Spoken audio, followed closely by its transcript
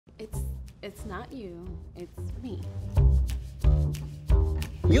It's not you, it's me.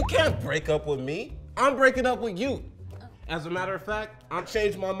 You can't break up with me. I'm breaking up with you. As a matter of fact, I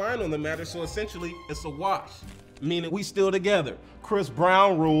changed my mind on the matter, so essentially it's a wash. Meaning we still together. Chris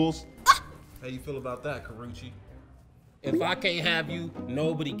Brown rules. How you feel about that, Karuchi? If I can't have you,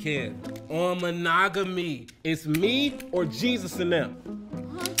 nobody can. On monogamy, it's me or Jesus and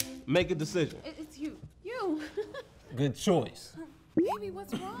them. Huh? Make a decision. It's you. You. Good choice. Baby,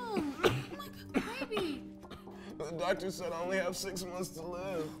 what's wrong? Oh my God, baby. The doctor said I only have 6 months to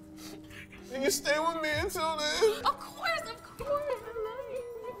live. Can you stay with me until then? Of course, of course. I love you.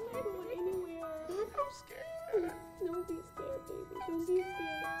 I'm not going anywhere. I'm scared. Don't be scared, baby. Don't be scared.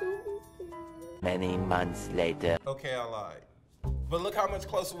 Don't be scared. Many months later. Okay, I lied. But look how much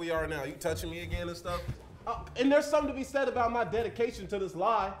closer we are now. You touching me again and stuff? And there's something to be said about my dedication to this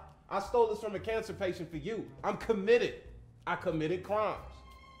lie. I stole this from a cancer patient for you. I'm committed. I committed crimes.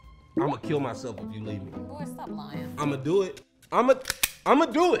 I'ma kill myself if you leave me. Boy, stop lying. I'ma do it. I'ma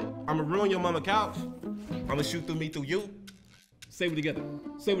do it. I'ma ruin your mama couch. I'ma shoot through me through you. Say we together.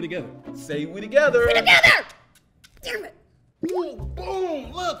 Say we together. Say we together. We're together! Damn it. Ooh,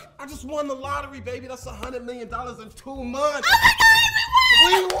 boom, look. I just won the lottery, baby. That's $100 million in 2 months. Oh my God,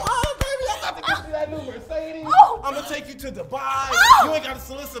 we won, baby. I'm about to get you that new Mercedes. Oh. I'm gonna take you to Dubai. Oh. You ain't gotta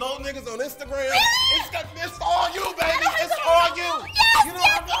solicit old niggas on Instagram. It's all you, baby. It's all you. Yes, You don't yes,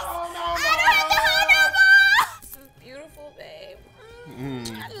 have to yes. hold I don't have to hold no more. This is beautiful, babe.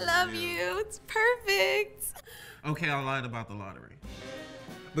 I love you. It's perfect. Okay, I lied about the lottery.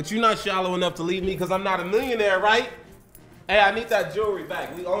 But you're not shallow enough to leave me because I'm not a millionaire, right? Hey, I need that jewelry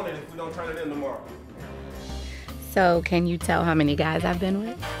back. We own it if we don't turn it in tomorrow. So, can you tell how many guys I've been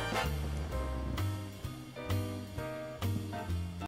with?